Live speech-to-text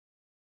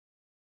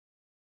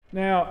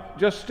Now,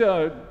 just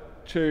to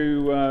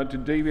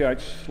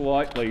deviate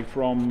slightly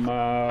from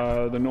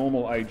the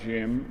normal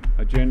AGM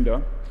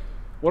agenda,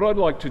 what I'd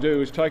like to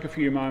do is take a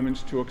few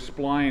moments to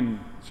explain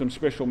some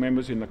special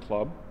members in the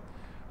club.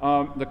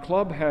 The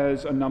club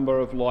has a number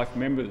of life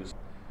members,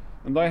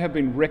 and they have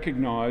been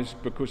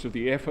recognised because of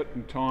the effort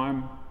and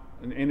time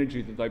and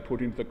energy that they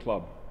put into the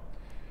club.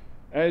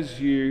 As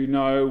you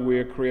know,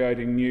 we're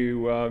creating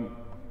new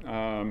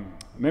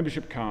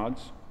membership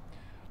cards,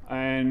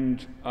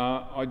 and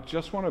I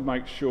just want to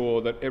make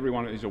sure that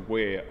everyone is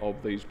aware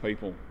of these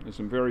people. There's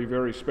some very,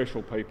 very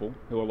special people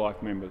who are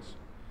life members.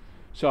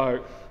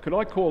 So could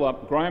I call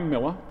up Graham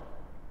Miller,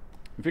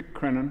 Vic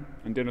Crennan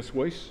and Dennis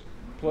Weiss,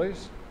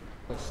 please?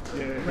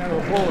 Yeah, round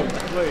of applause,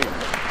 please.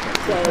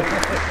 So,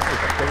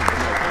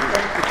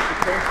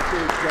 thanks to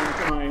John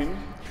Kane.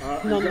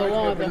 We don't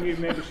have a new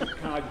membership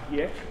card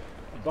yet,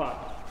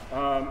 but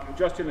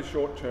just in the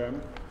short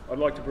term, I'd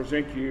like to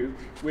present you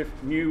with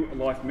new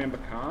life member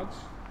cards.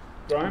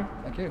 Graham?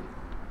 Thank you.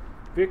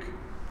 Vic?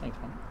 Thanks,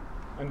 man.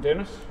 And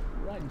Dennis?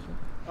 Right.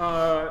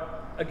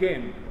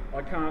 Again,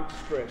 I can't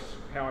stress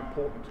how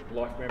important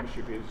life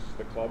membership is to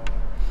the club.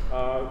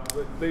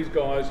 These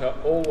guys are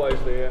always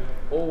there,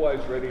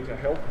 always ready to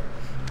help,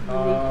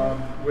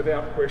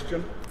 without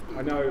question.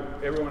 I know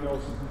everyone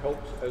else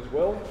helps as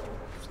well,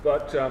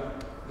 but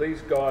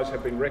these guys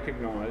have been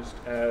recognised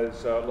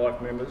as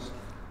life members.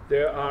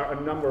 There are a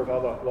number of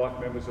other life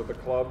members of the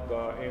club,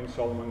 Ian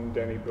Solomon,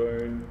 Danny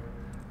Boone,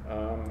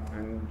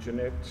 and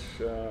Jeanette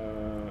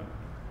Carr.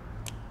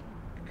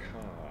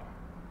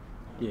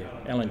 Yeah,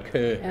 Alan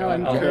Kerr.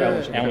 Alan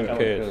Kerr. Alan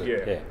Kerr.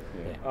 Yeah.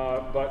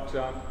 But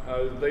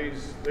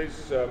these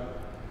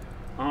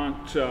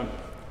aren't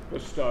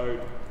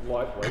bestowed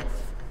lightly.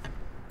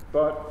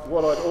 But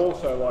what I'd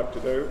also like to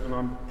do, and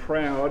I'm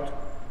proud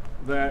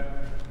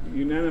that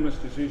unanimous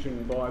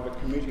decision by the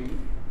committee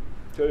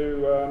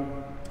to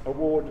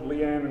award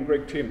Leanne and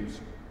Greg Timms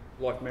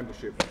life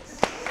membership.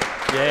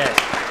 Yeah.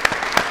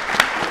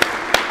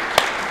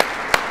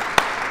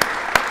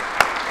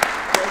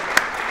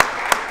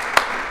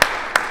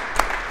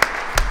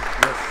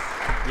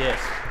 Yes,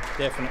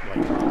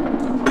 definitely. Well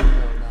done.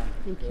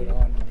 Thank you.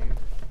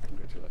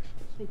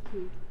 Congratulations. Thank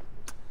you.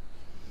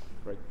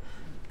 Greg.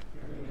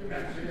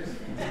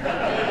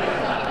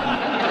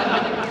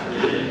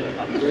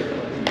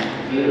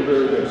 You're the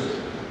very best.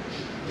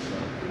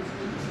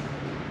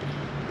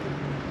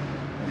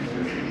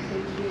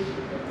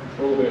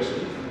 All the best.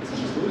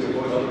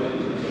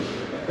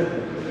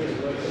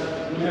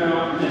 Now,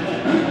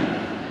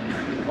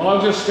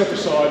 I'll just step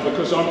aside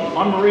because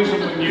I'm a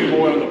reasonably new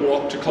boy on the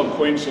block to Club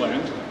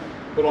Queensland,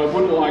 but I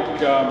would like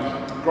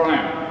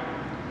Graham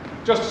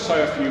just to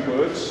say a few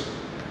words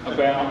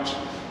about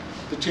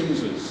the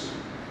Timmses.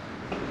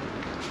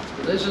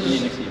 This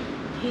is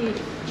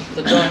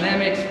the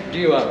dynamic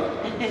duo.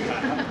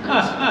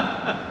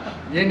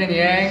 Yin and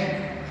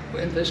Yang,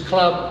 and this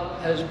club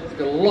has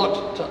a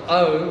lot to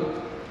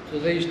owe to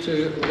these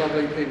two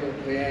lovely people,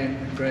 Leanne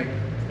and Greg.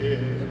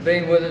 They've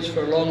been with us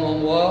for a long,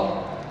 long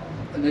while.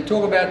 And they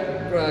talk about,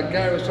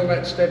 Gary was talking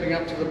about stepping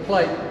up to the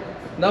plate.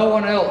 No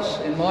one else,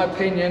 in my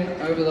opinion,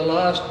 over the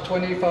last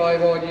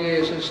 25 odd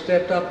years has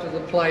stepped up to the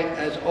plate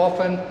as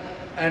often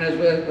and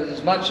with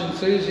as much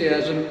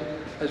enthusiasm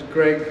as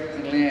Greg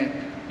and Leanne.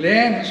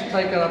 Leanne has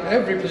taken up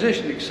every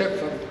position except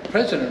for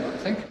president, I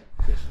think.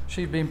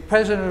 She's been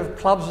president of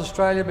Clubs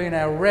Australia, been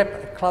our rep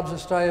at Clubs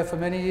Australia for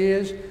many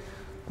years.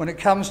 When it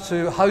comes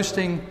to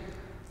hosting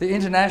the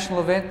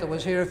international event that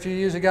was here a few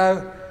years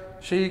ago,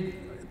 she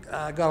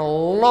got a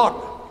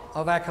lot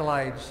of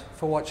accolades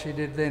for what she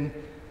did then.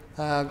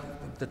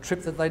 The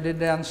trip that they did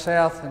down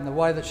south and the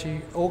way that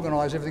she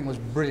organised everything was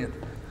brilliant.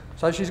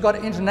 So she's got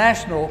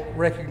international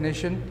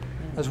recognition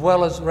as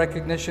well as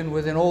recognition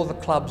within all the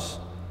clubs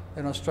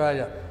in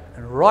Australia.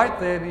 And right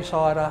there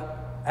beside her,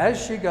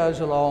 as she goes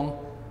along,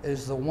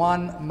 is the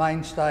one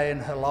mainstay in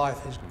her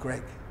life is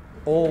Greg.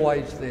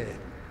 Always there.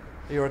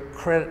 You're a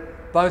credit,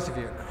 both of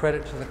you, a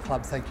credit to the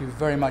club. Thank you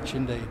very much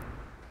indeed.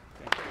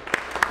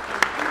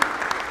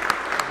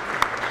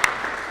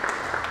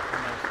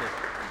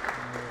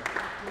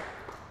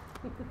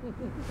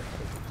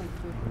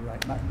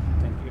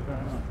 Thank you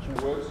very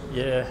much.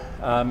 Yeah,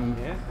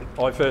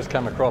 I first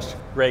come across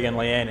Greg and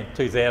Leanne in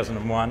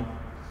 2001,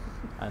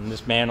 and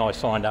this man I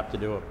signed up to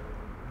do a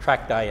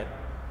track day at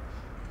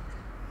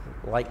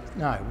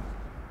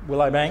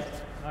Willowbank.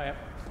 Oh, yeah.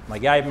 They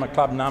gave him a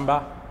club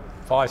number,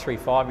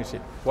 535, and he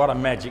said, "What a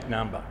magic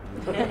number."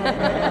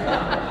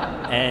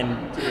 And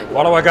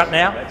what do I got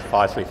now? It's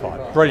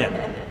 535. Brilliant.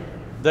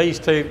 These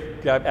two,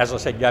 as I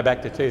said, go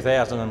back to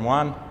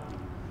 2001.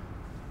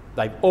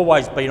 They've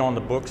always been on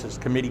the books as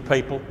committee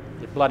people.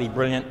 They're bloody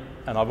brilliant.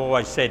 And I've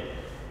always said,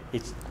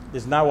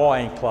 there's no I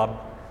in club.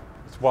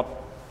 It's what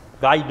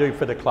they do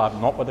for the club,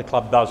 not what the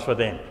club does for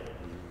them.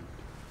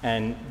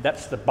 And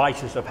that's the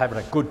basis of having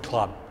a good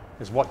club,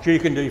 is what you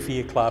can do for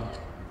your club,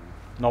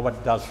 not what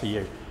it does for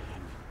you.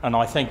 And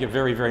I thank you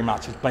very, very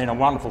much. It's been a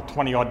wonderful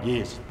 20 odd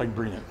years. It's been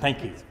brilliant.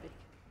 Thank you.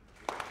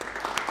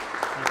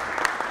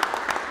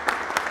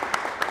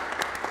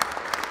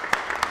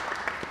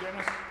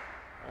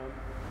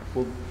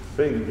 Well,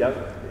 being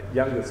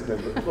youngest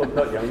member, well,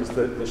 not youngest,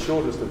 the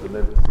shortest of the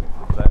members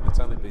of that, it's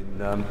only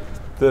been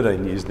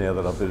 13 years now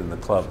that I've been in the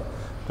club.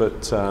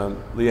 But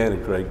Leanne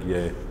and Greg,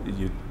 yeah,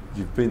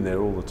 you've been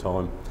there all the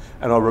time.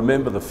 And I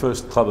remember the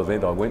first club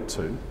event I went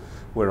to,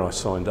 where I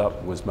signed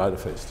up, was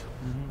Motorfest.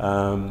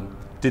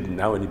 Didn't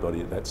know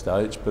anybody at that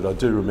stage, but I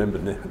do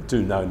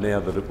know now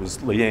that it was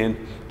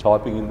Leanne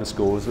typing in the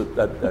scores for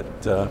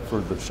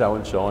the show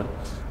and shine,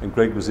 and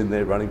Greg was in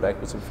there running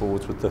backwards and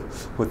forwards with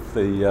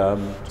the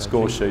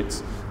score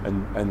sheets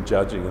and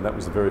judging, and that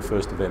was the very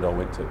first event I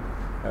went to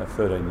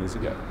 13 years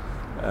ago.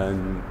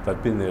 And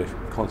they've been there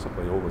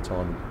constantly all the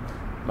time,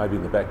 maybe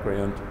in the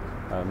background,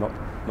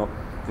 not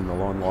in the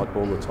limelight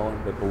all the time,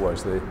 but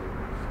always there.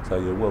 So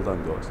yeah, well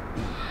done, guys.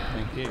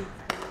 Thank you.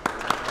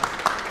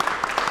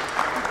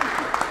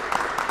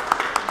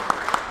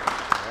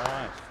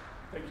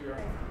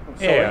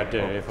 Yeah, I do,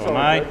 if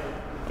I may.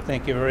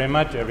 Thank you very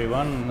much,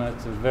 everyone.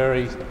 It's a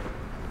very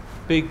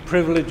big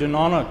privilege and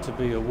honour to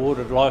be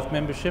awarded life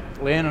membership.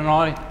 Leanne and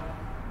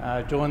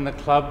I joined the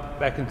club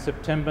back in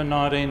September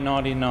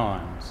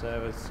 1999,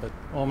 so it's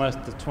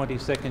almost the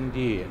 22nd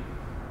year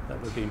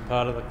that we've been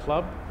part of the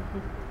club.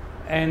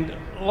 And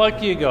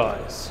like you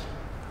guys,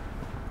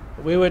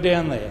 we were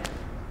down there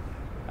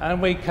and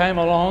we came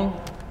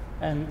along,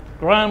 and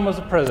Graham was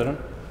the president,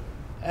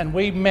 and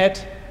we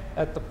met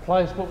at the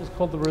place what was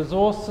called the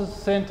Resources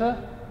Centre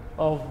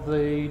of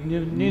the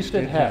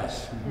Newstead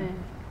House.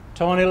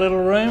 Tiny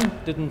little room,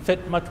 didn't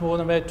fit much more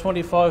than about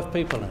 25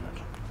 people in it.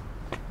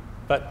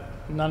 But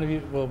none of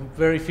you, well,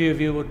 very few of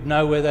you would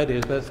know where that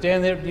is, but it's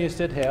down there at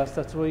Newstead House.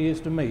 That's where we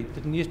used to meet.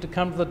 Didn't used to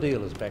come to the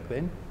dealers back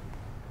then.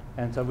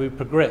 And so we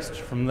progressed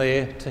from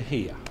there to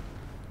here.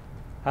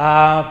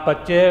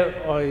 But yeah,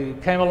 I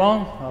came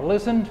along, I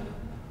listened,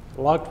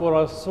 liked what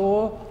I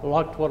saw,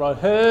 liked what I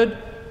heard,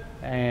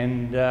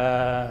 and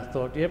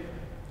thought, yep,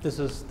 this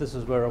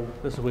is where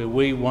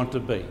we want to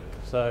be.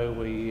 So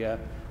we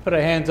put our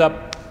hands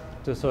up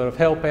to sort of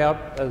help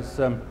out, as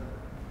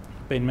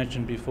been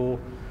mentioned before.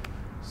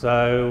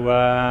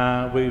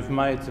 So we've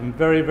made some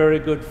very, very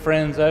good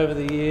friends over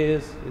the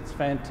years. It's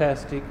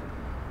fantastic.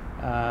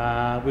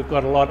 We've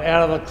got a lot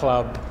out of the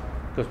club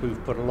because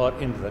we've put a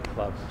lot into the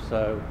club.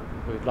 So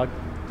we'd like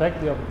to take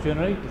the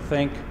opportunity to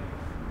thank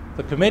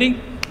the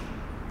committee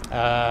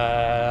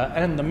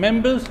and the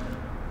members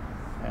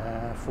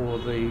for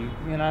the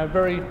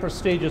very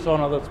prestigious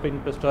honour that's been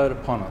bestowed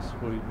upon us.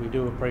 We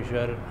do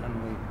appreciate it,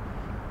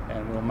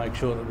 and we'll make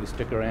sure that we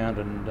stick around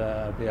and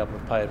be able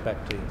to pay it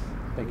back to you.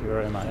 Thank you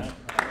very much.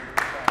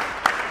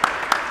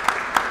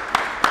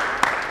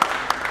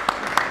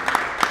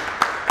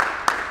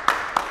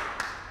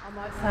 I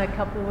might say a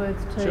couple of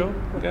words too. Sure,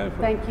 go for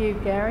it. Thank you,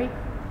 Gary.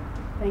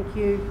 Thank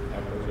you,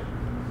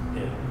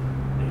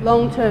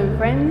 long-term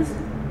friends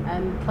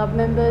and club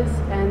members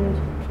and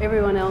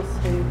everyone else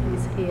who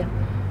is here.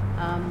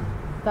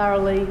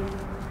 Thoroughly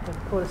have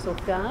caught us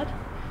off guard,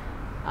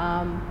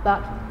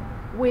 but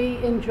we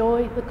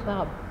enjoy the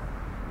club,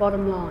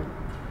 bottom line.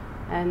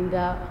 And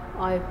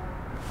I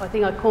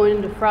think I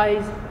coined a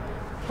phrase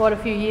quite a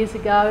few years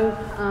ago,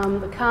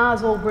 the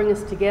cars all bring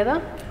us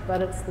together,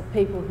 but it's the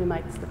people who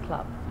makes the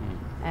club.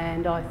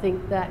 And I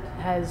think that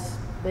has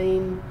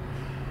been,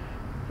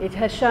 it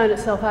has shown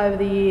itself over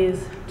the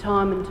years,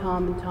 time and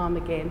time and time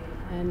again.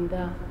 And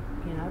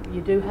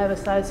you do have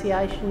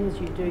associations,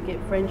 you do get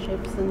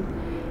friendships, and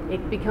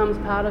it becomes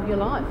part of your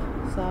life.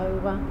 So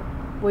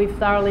we've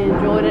thoroughly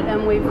enjoyed it,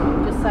 and we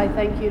just say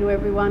thank you to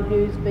everyone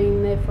who's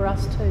been there for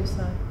us too.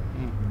 So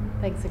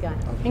thanks again,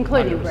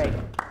 including 100%. Greg.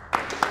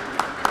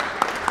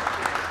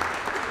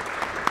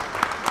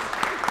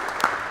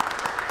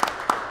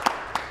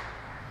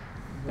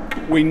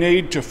 We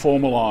need to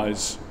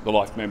formalise the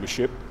life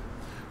membership,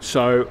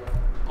 so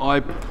I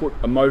put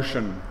a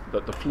motion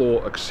that the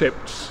floor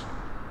accepts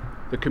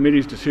the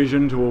committee's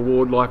decision to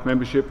award life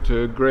membership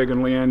to Greg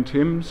and Leanne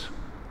Timms.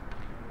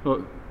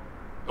 All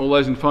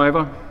those in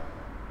favour?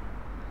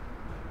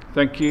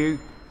 Thank you.